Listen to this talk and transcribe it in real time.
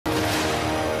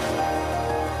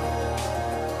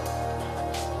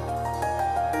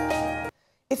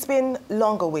It's been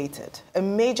long awaited, a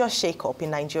major shake-up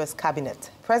in Nigeria's cabinet.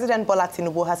 President Bola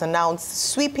Tinubu has announced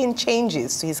sweeping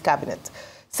changes to his cabinet.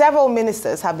 Several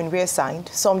ministers have been reassigned,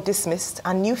 some dismissed,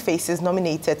 and new faces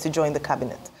nominated to join the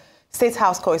cabinet. State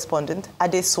House correspondent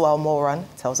Adesuwa Moran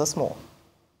tells us more.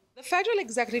 The Federal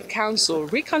Executive Council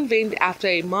reconvened after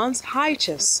a month's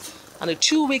hiatus and a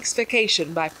 2-week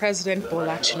vacation by President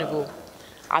Bola Tinubu.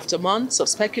 After months of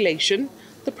speculation,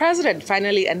 the president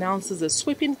finally announces a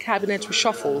sweeping cabinet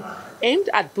reshuffle aimed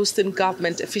at boosting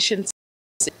government efficiency.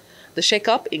 The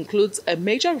shake-up includes a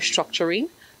major restructuring,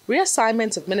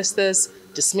 reassignment of ministers,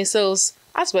 dismissals,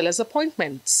 as well as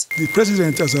appointments. The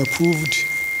president has approved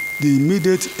the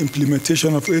immediate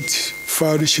implementation of 8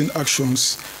 far-reaching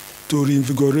actions to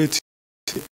reinvigorate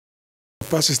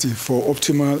capacity for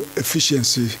optimal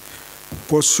efficiency,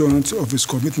 pursuant of his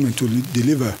commitment to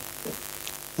deliver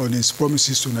on his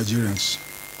promises to Nigerians.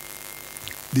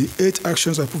 The 8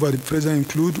 actions approved by the president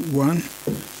include: 1,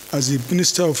 as the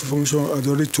Minister of Information had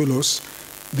already told us,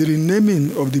 the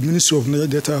renaming of the Ministry of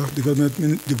Data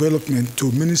Development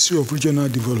to Ministry of Regional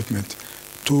Development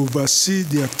to oversee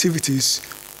the activities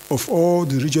of all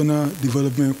the regional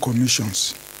development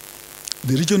commissions.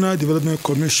 The regional development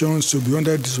commissions to be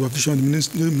under the supervision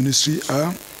of the new ministry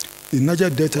are the Niger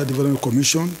Delta Development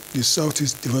Commission, the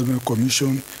Southeast Development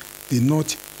Commission, the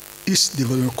Northeast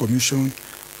Development Commission,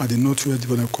 and the Northwest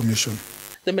Development Commission.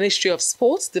 The Ministry of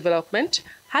Sports Development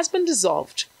has been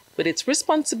dissolved, with its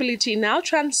responsibility now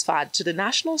transferred to the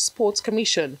National Sports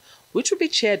Commission, which will be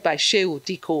chaired by Shehu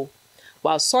Diko,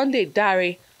 while Sunday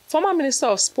Dare, former Minister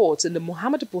of Sports in the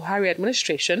Muhammadu Buhari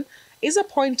administration, is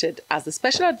appointed as the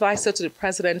Special Advisor to the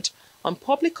President on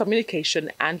Public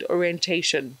Communication and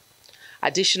Orientation.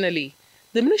 Additionally,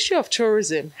 the Ministry of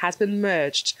Tourism has been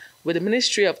merged with the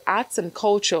Ministry of Arts and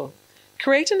Culture,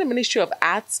 creating the Ministry of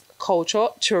Arts, Culture,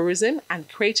 Tourism and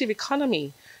Creative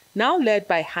Economy, now led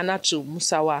by Hannatu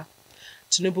Musawa.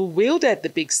 Tinubu wielded the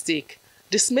big stick,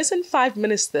 dismissing 5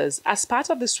 ministers as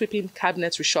part of the sweeping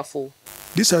cabinet reshuffle.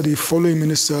 These are the following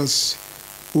ministers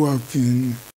who have been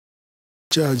in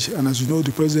charge, and as you know,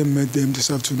 the president met them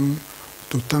this afternoon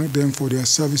to thank them for their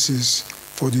services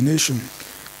for the nation.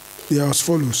 They are as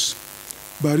follows: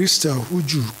 Barrister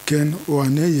Uju Ken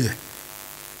Oaneye,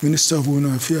 Minister of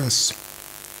Women Affairs;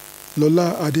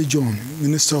 Lola Adejon,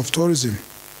 Minister of Tourism;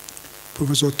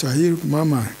 Professor Tahir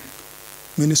Mama,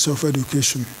 Minister of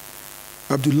Education;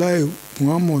 Abdullahi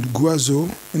Muhammad Guazo,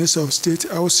 Minister of State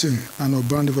Housing and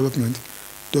Urban Development;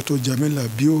 Dr. Jamila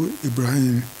Bio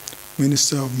Ibrahim,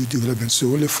 Minister of Youth Development. So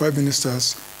only 5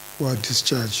 ministers were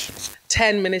discharged.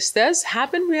 10 ministers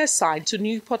have been reassigned to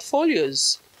new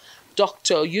portfolios.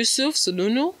 Dr. Yusuf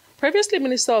Sununu, previously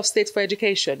Minister of State for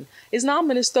Education, is now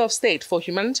Minister of State for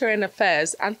Humanitarian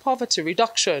Affairs and Poverty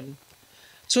Reduction.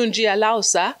 Tunji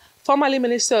Alausa, formerly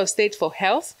Minister of State for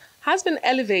Health, has been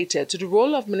elevated to the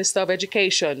role of Minister of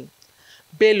Education.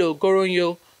 Bello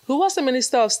Goronyo, who was the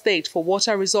Minister of State for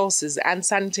Water Resources and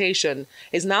Sanitation,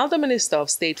 is now the Minister of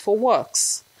State for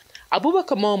Works.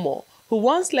 Abubakar Momo, who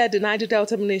once led the Niger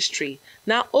Delta Ministry,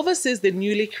 now oversees the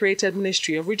newly created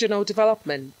Ministry of Regional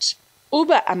Development.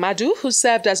 Uba Amadu, who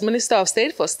served as Minister of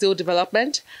State for Steel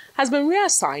Development, has been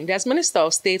reassigned as Minister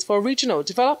of State for Regional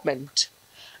Development.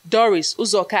 Doris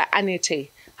Uzoka Anete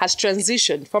has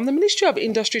transitioned from the Ministry of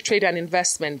Industry, Trade and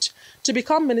Investment to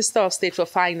become Minister of State for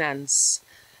Finance.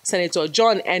 Senator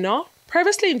John Eno,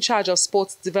 previously in charge of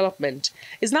Sports Development,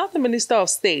 is now the Minister of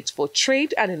State for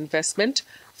Trade and Investment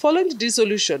following the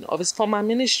dissolution of his former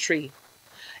ministry.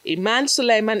 Iman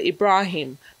Suleiman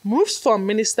Ibrahim moves from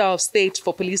Minister of State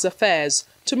for Police Affairs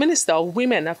to Minister of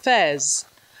Women Affairs.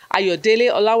 Ayodele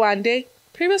Olawande,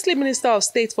 previously Minister of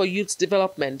State for Youth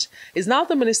Development, is now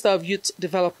the Minister of Youth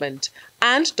Development,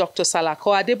 and Dr.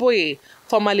 Salako Adeboye,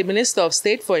 formerly Minister of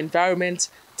State for Environment,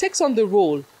 takes on the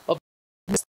role of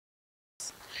Minister.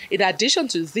 In addition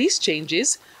to these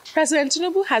changes, President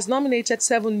Tinubu has nominated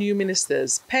 7 new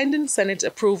ministers pending Senate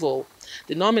approval.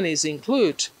 The nominees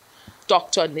include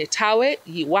Dr. Netawe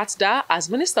Yiwatda as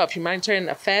Minister of Humanitarian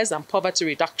Affairs and Poverty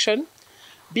Reduction,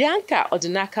 Bianca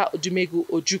Odinaka Odumegu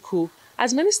Ojukwu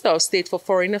as Minister of State for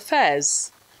Foreign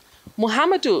Affairs,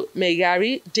 Muhammadu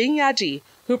Megari Dinyaji,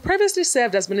 who previously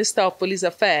served as Minister of Police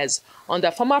Affairs under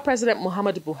former President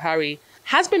Muhammadu Buhari,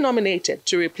 has been nominated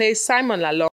to replace Simon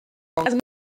Lalong as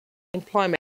Minister of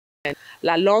Employment.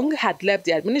 Lalong had left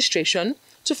the administration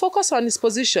to focus on his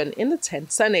position in the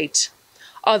 10th Senate.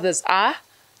 Others are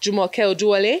Jumoke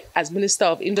Oduwole as Minister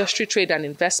of Industry, Trade and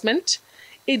Investment,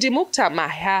 Idimukta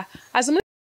Mahia as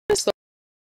Minister of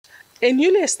a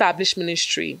newly established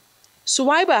ministry.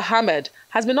 Suwaiba Ahmed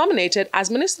has been nominated as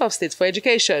Minister of State for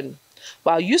Education.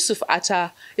 while Yusuf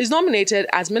Atta is nominated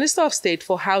as Minister of State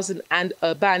for Housing and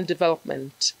Urban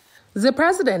Development. The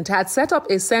president had set up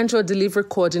a central delivery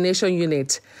coordination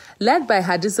unit led by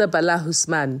Hadiza Bala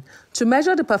Usman to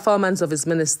measure the performance of his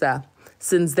minister.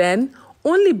 Since then,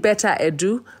 only Betta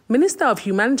Edu, Minister of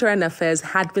Humanitarian Affairs,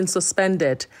 had been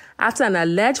suspended after an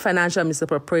alleged financial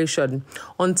misappropriation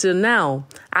until now,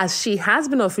 as she has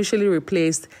been officially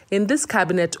replaced in this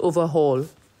cabinet overhaul.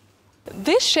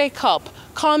 This shake-up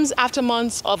comes after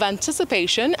months of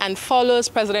anticipation and follows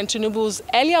President Tinubu's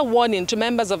earlier warning to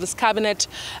members of his cabinet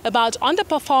about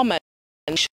underperformance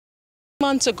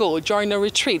months ago during a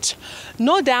retreat.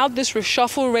 No doubt this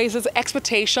reshuffle raises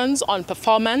expectations on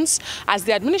performance as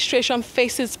the administration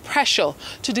faces pressure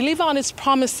to deliver on its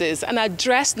promises and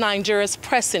address Nigeria's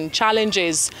pressing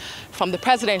challenges. From the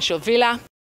presidential villa,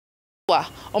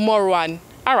 Omorwan,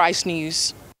 Arise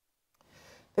News.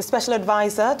 The Special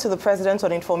Advisor to the President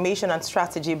on Information and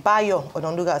Strategy, Bayo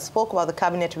Odonduga, spoke about the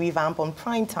cabinet revamp on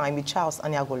Prime Time with Charles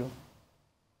Anyagolu.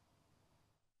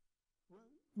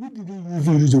 We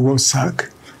didn't use the word sack.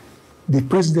 The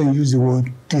president used the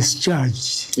word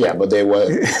discharge. Yeah, but they were,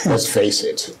 let's face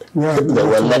it, they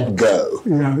were let go.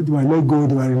 Yeah, they were let go,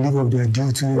 they were relieved of their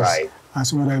duties. Right. And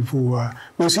some other people were.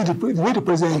 But see, the way the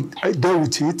president dealt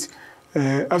with it,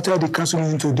 after the council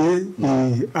meeting today,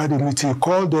 he had a meeting,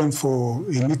 called them for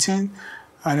a meeting,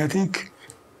 and I think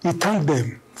he thanked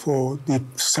them for the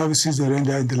services they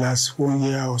rendered in the last 1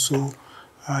 year or so.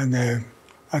 And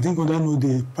I think on that note,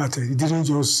 the party, it didn't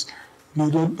just,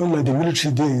 don't like the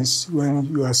military days when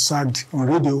you are sacked on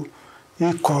radio.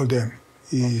 He called them.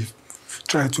 He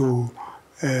tried to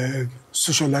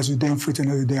socialize with them, fit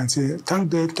another day, and say,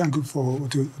 thank you for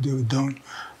what they've done,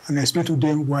 and explain to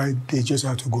them why they just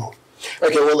had to go.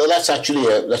 Okay, well, that's actually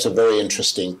that's a very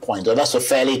interesting point. And that's a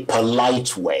fairly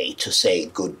polite way to say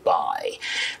goodbye.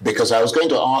 Because I was going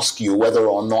to ask you whether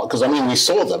or not, because I mean, we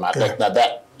saw them at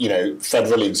that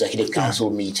Federal Executive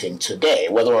Council meeting today,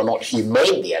 whether or not he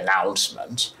made the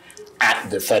announcement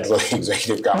at the Federal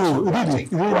Executive Council meeting.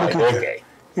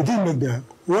 He didn't make that.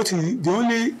 The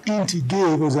only hint he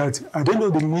gave was that at the end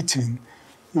of the meeting,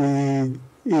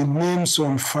 he named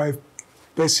some 5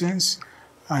 persons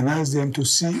and asked them to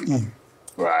see him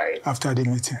after the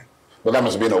meeting. But that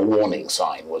must have been a warning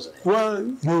sign, wasn't it? Well,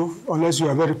 unless you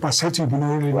are very perceptive, you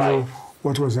don't really know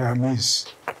what was amiss.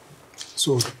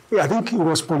 So I think he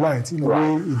was polite in the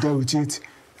way he dealt with it.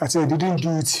 I said he didn't do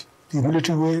it the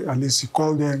military way. At least he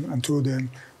called them and told them,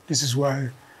 this is why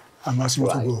I'm asking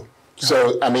you to go. Yeah.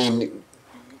 So, I mean,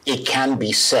 it can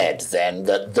be said then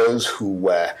that those who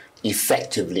were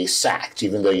effectively sacked,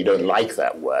 even though you don't like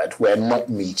that word, were not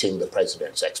meeting the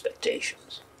president's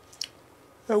expectations.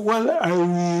 Not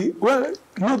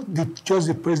just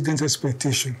the president's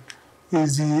expectation.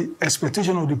 It's the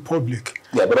expectation of the public.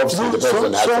 Yeah, but obviously the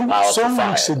president has the power to fire. Some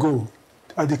weeks ago,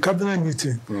 at the cabinet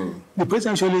meeting, the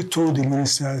president actually told the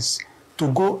ministers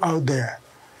to go out there,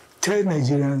 tell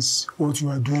Nigerians what you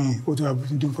are doing, what you have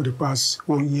been doing for the past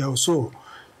 1 year or so.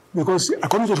 Because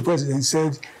according to the president, he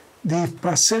said, the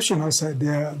perception outside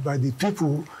there by the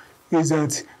people is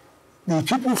that the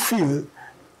people feel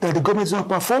that the government is not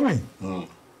performing.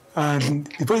 And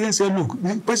the president said, look,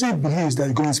 the president believes that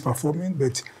the government is performing,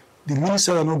 but the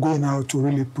ministers are not going out to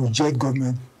really project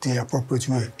government the appropriate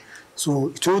way. So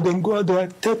he told them, go out there,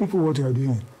 tell people what you are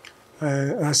doing.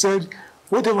 I said,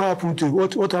 whatever happened to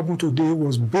what happened today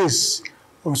was based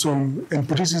on some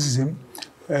empiricism.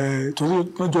 It was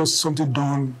not just something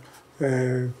done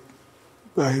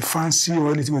fancy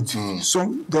or anything, but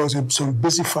there was some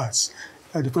basic facts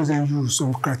that the president used,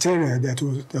 some criteria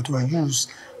that were used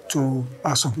to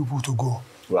ask some people to go.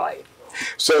 Right.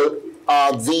 So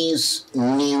are these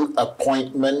new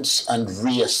appointments and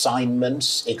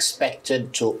reassignments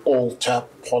expected to alter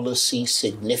policy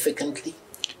significantly?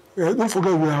 Don't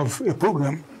forget we have a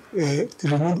program, the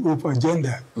Renewed Hope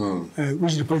Agenda,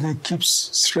 which the president keeps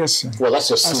stressing. Well,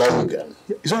 that's a slogan.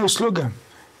 It's not a slogan.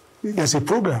 There's a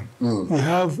program. We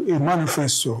have a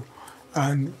manifesto,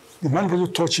 and the manifesto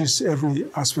touches every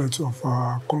aspect of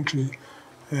our country,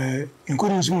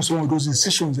 including some of those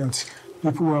decisions that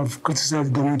people have criticized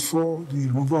the government for, the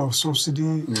removal of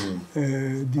subsidy,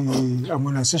 the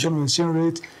harmonization of the exchange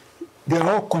rate. They are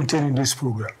all contained in this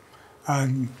program.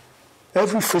 And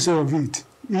every facet of it,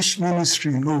 each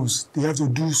ministry knows he has to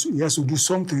do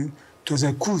something to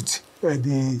execute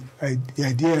the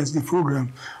ideas, the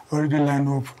program already lined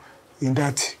up in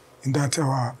that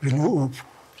our Renew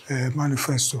Hope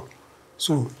manifesto.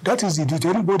 So that is the duty.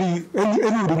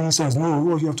 Any of the ministers know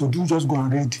what you have to do. Just go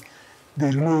and read the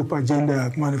Renew Hope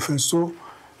Agenda manifesto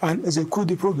and execute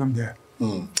the program there.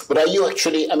 But are you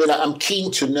actually, I mean, I'm keen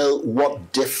to know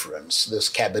what difference this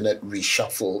cabinet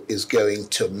reshuffle is going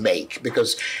to make,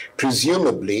 because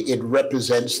presumably it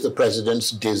represents the president's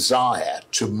desire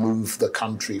to move the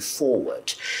country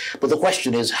forward. But the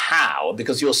question is how,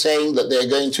 because you're saying that they're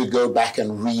going to go back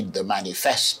and read the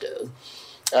manifesto.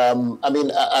 I mean,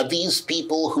 are these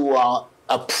people who are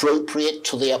appropriate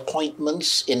to the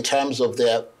appointments in terms of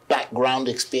their background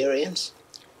experience?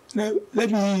 Now, let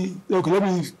me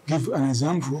give an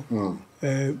example.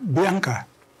 Bianca.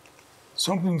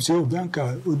 Some people say,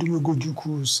 Bianca, Odumego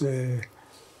Juku's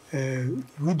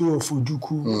widow of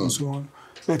Ojuku and so on.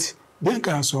 But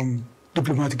Bianca has some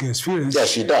diplomatic experience. Yes,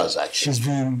 she does, actually. She's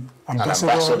been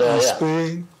ambassador in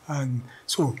Spain. And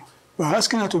so, by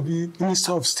asking her to be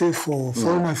Minister of State for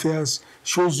Foreign Affairs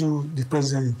shows you the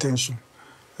president's intention.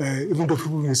 Even though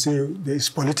people may say it's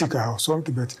political or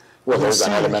something, but well, there's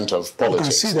an element of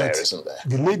politics there, isn't there?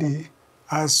 The lady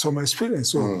has some experience,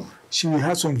 so she will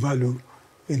have some value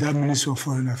in that Ministry of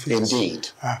Foreign Affairs. Indeed.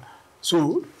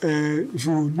 So if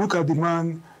you look at the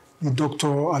man, the Dr.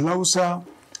 Alausa,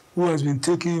 who has been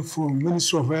taken from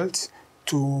Ministry of Health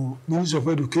to Ministry of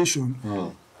Education,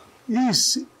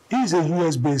 he's a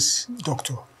US-based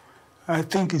doctor. I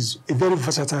think he's a very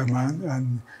versatile man,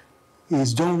 and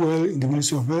he's done well in the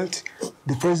Ministry of Health.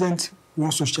 The president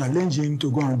wants to challenge him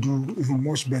to go and do even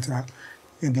much better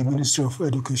in the Ministry of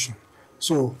Education.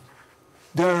 So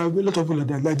there are a lot of people like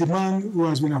that, like the man who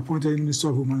has been appointed Minister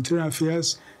of Humanitarian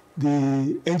Affairs,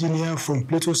 the engineer from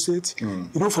Plateau State. You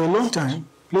know, for a long time,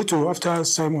 Plateau, after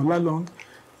Simon Lalong,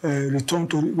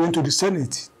 went to the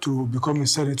Senate to become a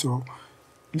senator.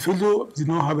 Plateau did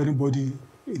not have anybody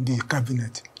in the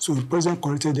cabinet. So the president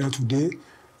corrected that today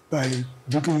by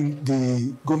bringing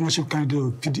the governorship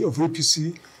candidate of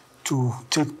APC to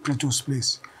take Plato's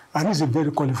place. And he's a very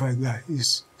qualified guy.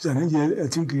 He's an engineer. I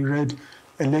think he read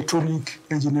electronic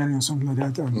engineering or something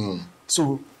like that. And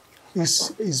so he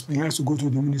has to go to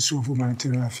the Ministry of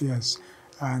Humanitarian Affairs.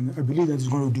 And I believe that he's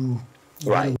going to do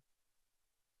right.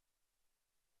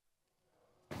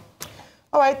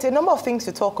 All right, a number of things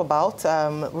to talk about.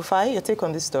 Rufai, your take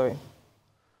on this story.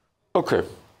 Okay.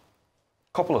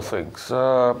 Couple of things.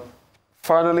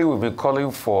 Finally, we've been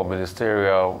calling for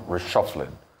ministerial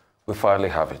reshuffling. We finally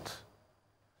have it.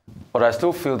 But I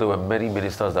still feel there were many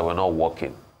ministers that were not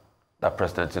working, that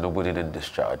President Tinubu didn't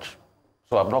discharge.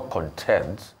 So I'm not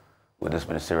content with this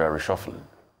ministerial reshuffling.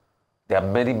 There are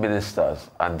many ministers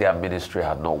and their ministry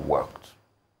had not worked.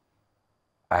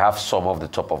 I have some off the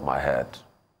top of my head.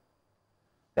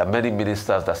 There are many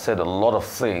ministers that said a lot of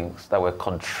things that were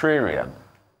contrarian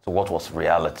to what was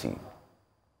reality.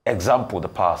 Example, the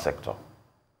power sector.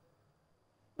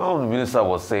 One minister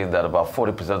was saying that about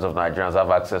 40% of Nigerians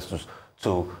have access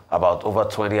to about over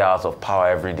 20 hours of power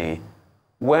every day,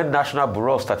 when National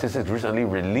Bureau of Statistics recently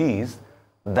released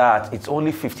that it's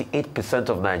only 58%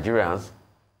 of Nigerians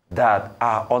that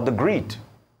are on the grid.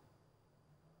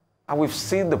 And we've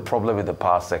seen the problem in the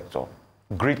power sector.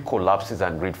 Grid collapses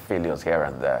and grid failures here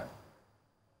and there.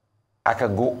 I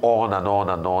can go on and on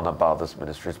and on about these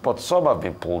ministries, but some have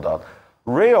been pulled out.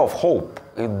 Ray of hope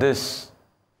in this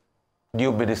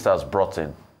new ministers brought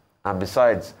in. And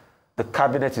besides, the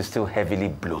cabinet is still heavily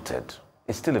bloated.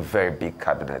 It's still a very big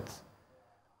cabinet.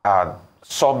 And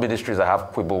some ministries I have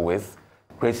quibble with,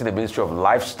 creating a Ministry of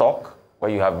Livestock, where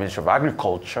you have Ministry of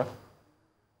Agriculture.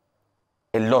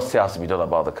 A lot still has to be done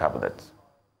about the cabinet.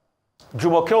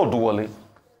 Jumoke Oduwole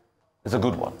is a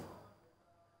good one.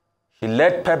 She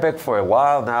led PEBEC for a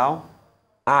while now,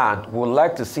 and would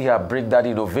like to see her bring that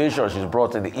innovation she's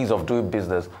brought in the ease of doing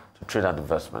business to trade and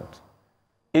investment.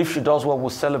 If she does well, we'll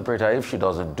celebrate her. If she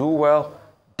doesn't do well,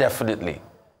 definitely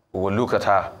we will look at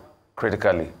her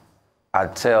critically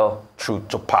and tell truth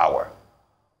to power.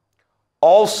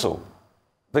 Also,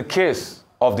 the case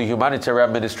of the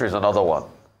humanitarian ministry is another one.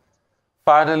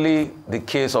 Finally, the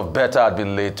case of Betta had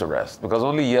been laid to rest, because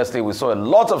only yesterday we saw a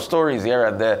lot of stories here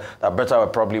and there that Betta were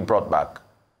probably brought back.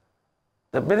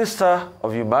 The Minister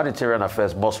of Humanitarian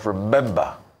Affairs must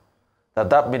remember that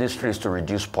that ministry is to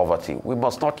reduce poverty. We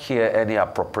must not hear any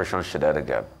appropriation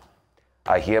shenanigans.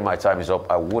 I hear my time is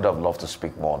up. I would have loved to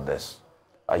speak more on this.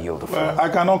 I yield the floor. Well, I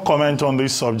cannot comment on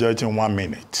this subject in 1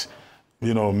 minute.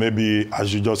 You know, maybe I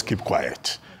should just keep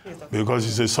quiet, because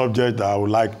it's a subject that I would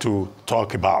like to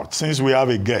talk about. Since we have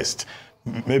a guest,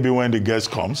 maybe when the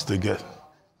guest comes,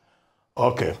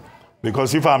 Okay,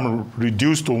 because if I'm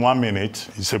reduced to 1 minute,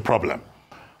 it's a problem.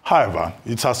 However,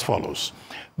 it's as follows.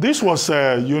 This was,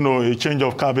 a change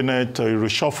of cabinet, a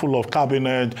reshuffle of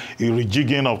cabinet, a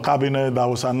rejigging of cabinet that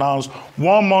was announced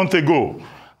 1 month ago.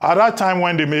 At that time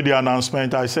when they made the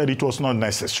announcement, I said it was not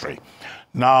necessary.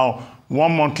 Now,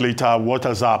 1 month later, what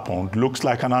has happened looks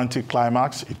like an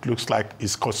anticlimax. It looks like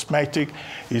it's cosmetic.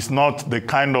 It's not the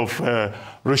kind of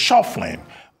reshuffling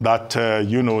that,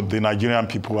 you know, the Nigerian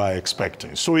people are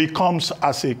expecting. So it comes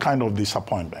as a kind of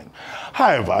disappointment.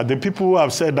 However, the people who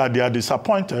have said that they are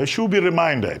disappointed should be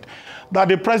reminded that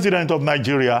the president of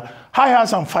Nigeria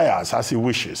hires and fires as he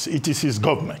wishes. It is his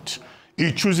government.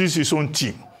 He chooses his own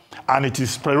team. And it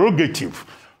is prerogative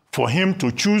for him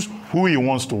to choose who he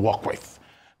wants to work with.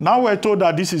 Now we're told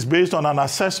that this is based on an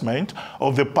assessment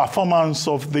of the performance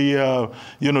of the,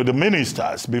 you know, the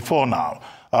ministers before now.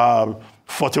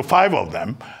 45 of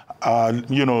them,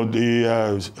 you know,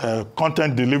 the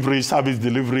content delivery, service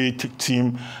delivery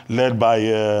team led by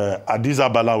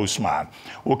Adiza Bala Usman.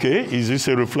 Okay, is this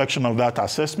a reflection of that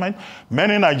assessment?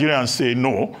 Many Nigerians say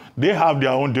no, they have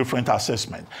their own different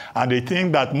assessment. And they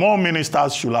think that more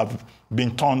ministers should have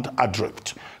been turned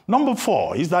adrift. Number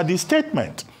 4 is that the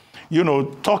statement, you know,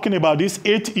 talking about these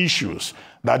 8 issues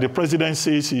that the president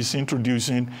says he's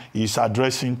introducing, he's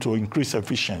addressing to increase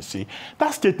efficiency,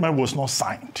 that statement was not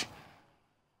signed.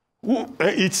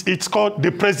 It's called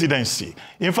the presidency.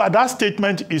 In fact, that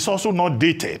statement is also not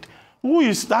dated. Who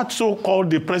is that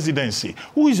so-called the presidency?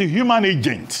 Who is the human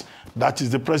agent that is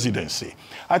the presidency?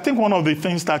 I think one of the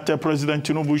things that President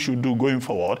Tinubu should do going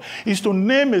forward is to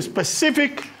name a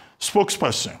specific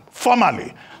spokesperson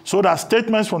formally, so that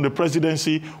statements from the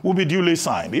presidency will be duly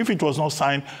signed. If it was not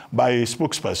signed by a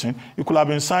spokesperson, it could have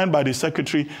been signed by the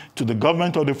secretary to the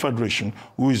government of the federation,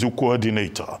 who is the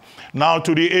coordinator. Now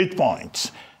to the 8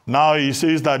 points. Now he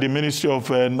says that the Ministry of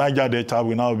Niger Delta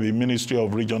will now be Ministry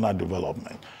of Regional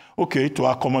Development. Okay, to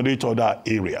accommodate other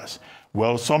areas.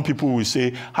 Well, some people will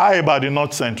say, how about the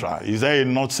North Central? Is there a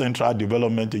North Central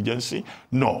Development Agency?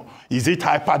 No. Is it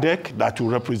Hyperdeck that will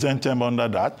represent them under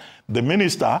that? The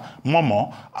minister,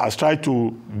 Momo, has tried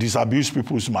to disabuse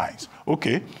people's minds.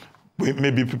 Okay,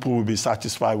 maybe people will be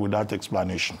satisfied with that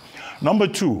explanation. Number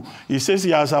 2, he says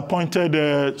he has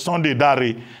appointed Sunday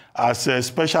Dare as a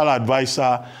special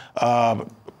advisor,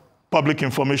 public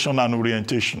information and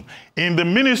orientation. In the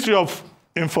Ministry of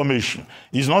Information,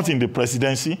 he's not in the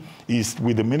presidency, he's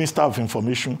with the Minister of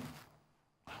Information.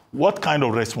 What kind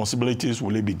of responsibilities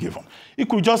will he be given? He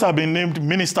could just have been named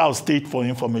Minister of State for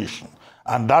Information,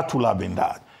 and that will have been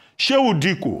that. Shehu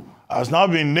Diko has now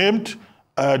been named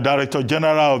Director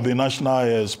General of the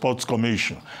National Sports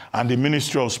Commission, and the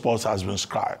Ministry of Sports has been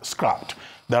scrapped.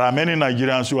 There are many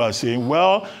Nigerians who are saying,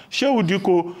 well, Shehu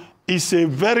Diko is a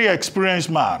very experienced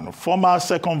man, former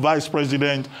second vice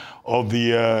president of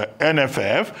the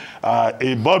NFF,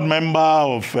 a board member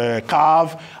of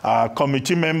CAF,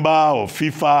 committee member of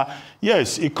FIFA.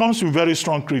 Yes, it comes with very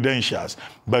strong credentials,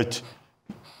 but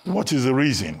what is the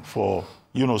reason for,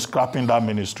 you know, scrapping that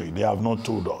ministry? They have not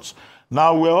told us.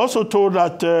 Now, we're also told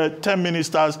that 10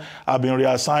 ministers have been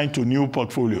reassigned to new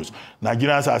portfolios.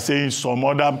 Nigerians are saying some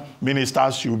other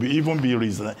ministers should even be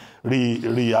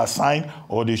reassigned,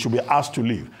 or they should be asked to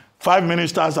leave. 5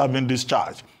 ministers have been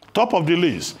discharged. Top of the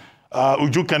list,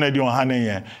 Uju Kennedy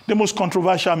Ohaneye, the most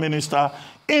controversial minister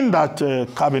in that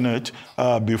cabinet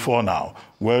before now.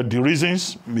 Well, the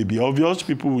reasons may be obvious.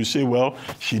 People will say, well,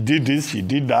 she did this, she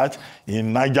did that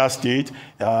in Niger State,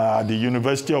 the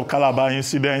University of Calabar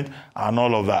incident, and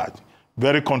all of that.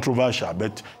 Very controversial,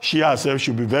 but she herself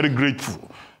should be very grateful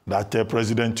that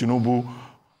President Tinubu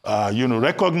you know,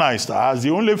 recognized her as the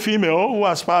only female who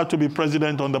aspired to be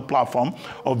president on the platform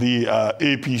of the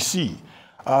APC.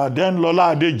 Then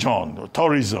Lola Adejon,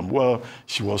 tourism, well,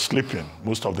 she was sleeping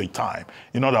most of the time.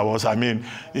 In other words, I mean,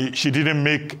 she didn't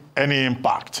make any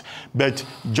impact. But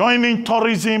joining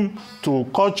tourism to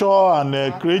culture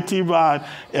and creative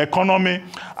economy,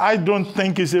 I don't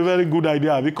think is a very good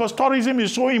idea, because tourism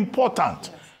is so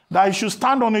important that it should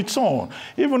stand on its own.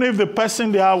 Even if the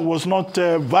person there was not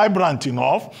vibrant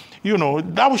enough, you know,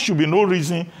 that should be no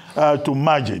reason to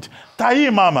merge it. Taye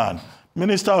Mamman,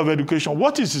 Minister of Education,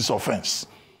 what is his offense?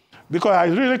 Because I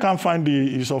really can't find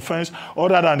his offense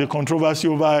other than the controversy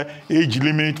over age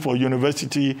limit for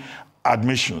university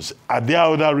admissions. Are there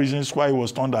other reasons why he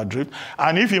was turned adrift?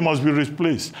 And if he must be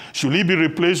replaced, should he be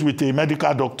replaced with a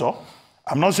medical doctor?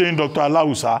 I'm not saying Dr.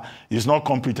 Alausa is not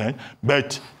competent,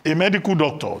 but a medical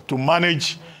doctor to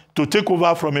manage, to take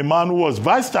over from a man who was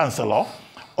vice chancellor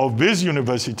of Base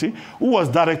University, who was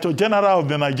Director General of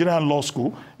the Nigerian Law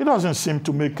School, it doesn't seem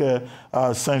to make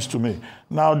sense to me.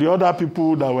 Now, the other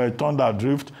people that were turned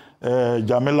adrift,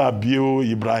 Jamila Bio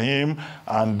Ibrahim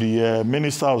and the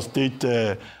Minister of State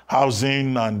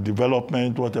Housing and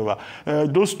Development, whatever,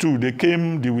 those two, they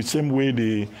came the same way,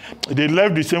 they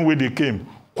left the same way they came,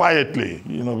 quietly,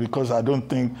 you know, because I don't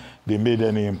think they made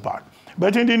any impact.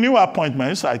 But in the new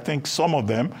appointments, I think some of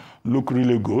them look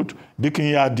really good.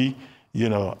 Dikin Yadi,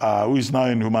 who is now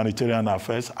in humanitarian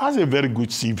affairs, has a very good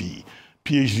CV,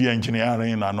 PhD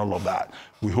engineering and all of that.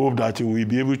 We hope that he will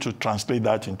be able to translate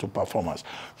that into performance.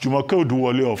 Jumoke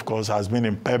Oduwole, of course, has been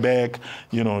in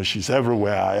PEBEC. She's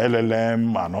everywhere,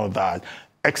 LLM and all that.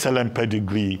 Excellent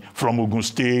pedigree from Ogun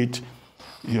State,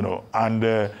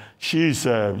 and she's,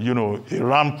 a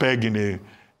round peg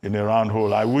in a round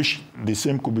hole. I wish the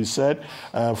same could be said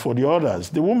for the others.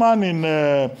 The woman in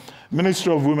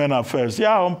Ministry of Women Affairs,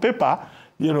 on paper,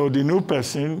 the new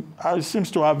person seems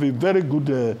to have a very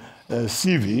good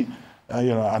CV,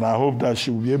 and I hope that she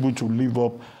will be able to live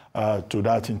up to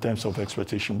that in terms of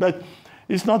expectation. But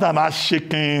it's not an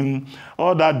ass-shaking,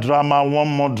 all that drama, one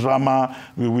more drama,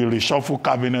 we will reshuffle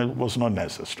cabinet was not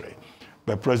necessary.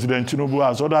 But President Tinubu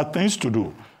has other things to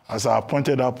do, as I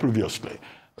pointed out previously.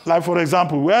 Like, for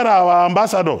example, where are our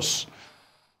ambassadors?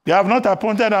 They have not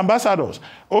appointed ambassadors.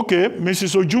 Okay,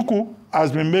 Mrs. Ojukwu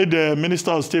has been made the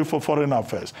Minister of State for Foreign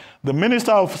Affairs. The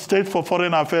Minister of State for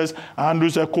Foreign Affairs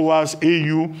handles ECOWAS,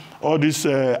 AU, all these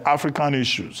African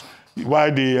issues,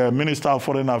 while the Minister of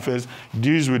Foreign Affairs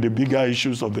deals with the bigger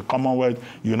issues of the Commonwealth,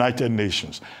 United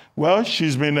Nations. Well,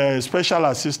 she's been a special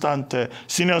assistant,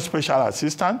 senior special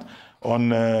assistant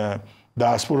on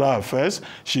diaspora affairs.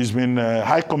 She's been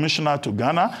High Commissioner to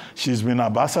Ghana. She's been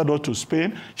ambassador to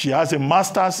Spain. She has a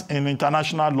master's in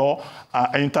international law,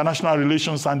 international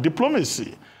relations and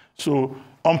diplomacy. So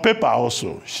on paper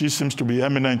also, she seems to be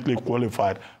eminently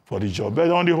qualified for the job.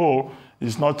 But on the whole,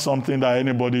 it's not something that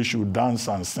anybody should dance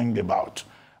and sing about.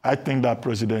 I think that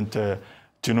President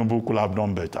Tinubu could have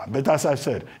done better. But as I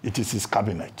said, it is his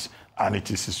cabinet and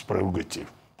it is his prerogative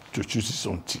to choose his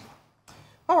own team.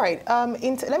 All right,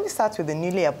 let me start with the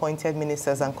newly appointed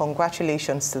ministers, and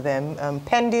congratulations to them.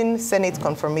 Pending Senate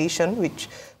confirmation, which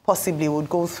possibly would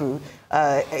go through,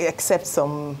 except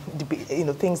some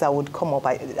things that would come up.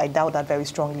 I doubt that very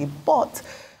strongly. But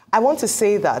I want to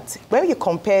say that when you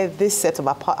compare this set of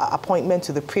appointment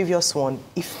to the previous one,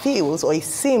 it feels or it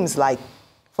seems like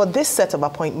for this set of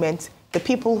appointments, the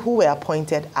people who were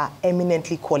appointed are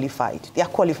eminently qualified. They are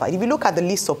qualified. If you look at the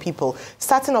list of people,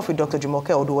 starting off with Dr. Jumoke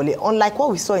Oduwole, unlike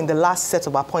what we saw in the last set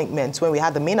of appointments, when we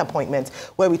had the main appointment,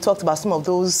 where we talked about some of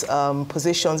those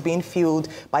positions being filled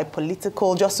by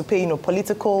political, just to pay,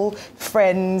 political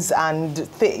friends and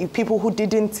people who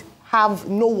didn't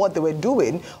know what they were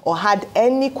doing or had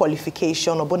any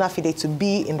qualification or bona fide to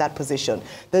be in that position.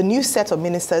 The new set of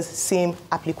ministers seem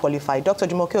aptly qualified. Dr.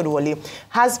 Jumoke Oduwole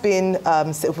has been,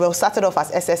 started off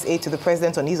as SSA to the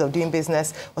President on Ease of Doing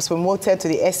Business, was promoted to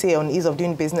the SA on Ease of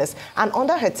Doing Business, and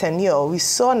under her tenure, we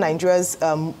saw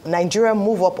Nigeria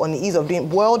move up on the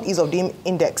World Ease of Doing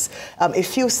Index a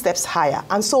few steps higher.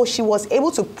 And so she was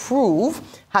able to prove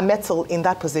her mettle in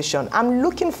that position. I'm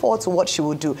looking forward to what she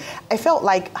will do. I felt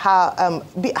like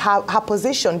her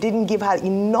position didn't give her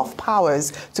enough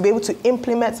powers to be able to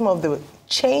implement some of the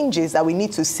changes that we need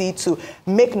to see to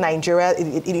make Nigeria,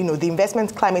 the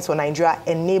investment climate for Nigeria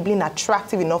enabling,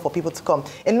 attractive enough for people to come.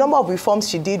 A number of reforms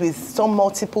she did with some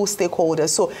multiple stakeholders.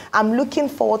 So I'm looking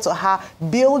forward to her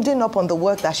building up on the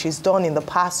work that she's done in the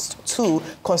past to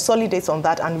consolidate on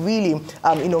that and really,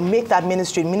 make that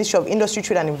Ministry of Industry,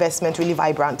 Trade and Investment really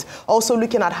vibrant. Also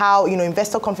looking at how,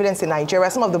 investor confidence in Nigeria,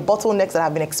 some of the bottlenecks that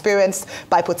have been experienced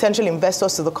by potential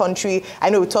investors to the country. I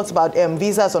know we talked about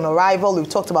visas on arrival. We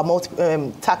talked about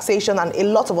taxation and a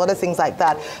lot of other things like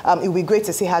that. It would be great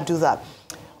to see her do that.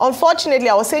 Unfortunately,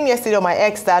 I was saying yesterday on my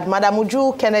ex that Madam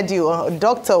Uju Kennedy,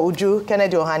 Dr. Uju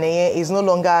Kennedy Ohaneye is no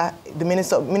longer the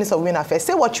Minister of Women Affairs.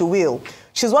 Say what you will.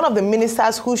 She's one of the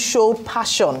ministers who showed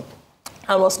passion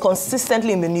and was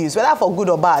consistently in the news, whether for good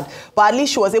or bad. But at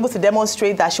least she was able to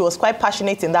demonstrate that she was quite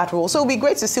passionate in that role. So it would be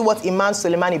great to see what Iman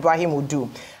Suleiman Ibrahim would do.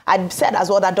 I said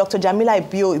as well that Dr. Jamila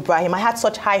Ibio Ibrahim, I had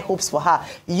such high hopes for her.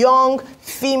 Young,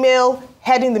 female,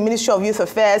 heading the Ministry of Youth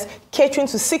Affairs, catering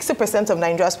to 60% of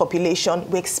Nigeria's population.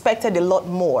 We expected a lot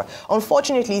more.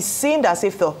 Unfortunately, it seemed as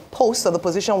if the post or the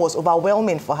position was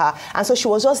overwhelming for her. And so she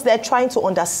was just there trying to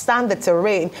understand the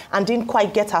terrain and didn't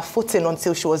quite get her footing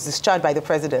until she was discharged by the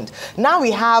president. Now we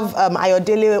have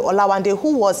Ayodele Olawande,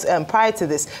 who was, prior to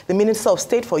this, the Minister of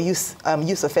State for Youth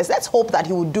Affairs. Let's hope that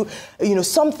he would do,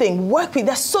 something, work with.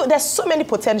 There's so many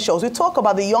potentials. We talk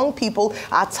about the young people,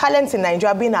 our talents in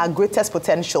Nigeria being our greatest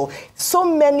potential. So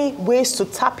many ways to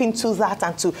tap into that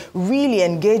and to really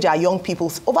engage our young people.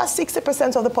 Over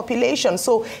 60% of the population.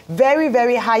 So very,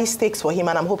 very high stakes for him.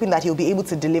 And I'm hoping that he'll be able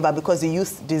to deliver because the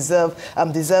youth deserve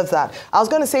that. I was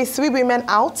going to say 3 women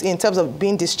out in terms of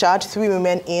being discharged, 3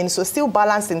 women in. So still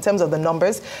balanced in terms of the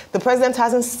numbers. The president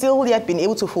hasn't still yet been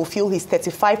able to fulfill his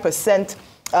 35%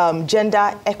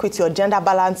 gender equity or gender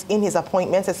balance in his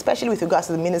appointments, especially with regards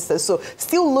to the ministers. So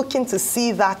still looking to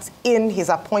see that in his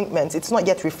appointments. It's not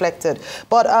yet reflected.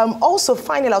 But also,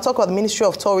 finally, I'll talk about the Ministry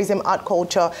of Tourism, Art,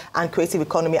 Culture and Creative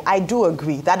Economy. I do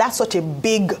agree that that's such a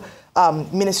big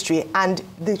ministry, and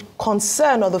the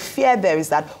concern or the fear there is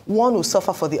that one will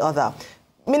suffer for the other.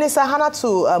 Minister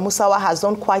Hannatu Musawa has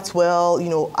done quite well,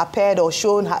 appeared or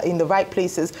shown in the right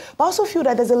places, but I also feel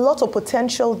that there's a lot of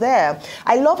potential there.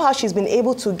 I love how she's been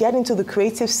able to get into the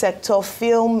creative sector,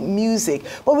 film, music,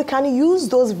 but we can use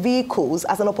those vehicles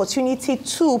as an opportunity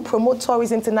to promote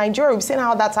tourism to Nigeria. We've seen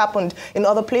how that's happened in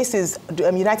other places.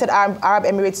 United Arab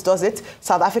Emirates does it,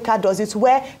 South Africa does it,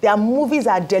 where their movies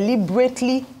are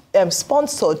deliberately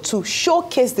sponsored to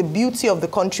showcase the beauty of the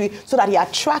country so that it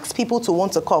attracts people to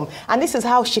want to come. And this is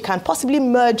how she can possibly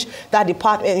merge that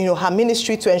department, her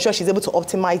ministry, to ensure she's able to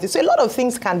optimize it. So a lot of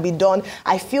things can be done.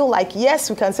 I feel like, yes,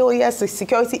 we can say, oh yes, the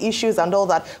security issues and all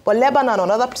that, but Lebanon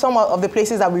and some of the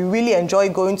places that we really enjoy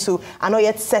going to are not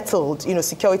yet settled,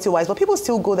 security-wise, but people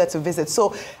still go there to visit.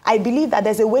 So I believe that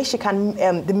there's a way she can,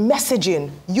 the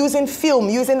messaging, using film,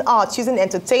 using art, using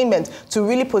entertainment to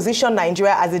really position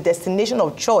Nigeria as a destination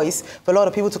of choice for a lot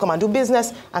of people to come and do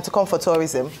business and to come for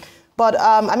tourism. But,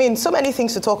 so many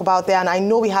things to talk about there, and I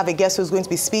know we have a guest who's going to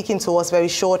be speaking to us very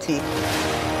shortly.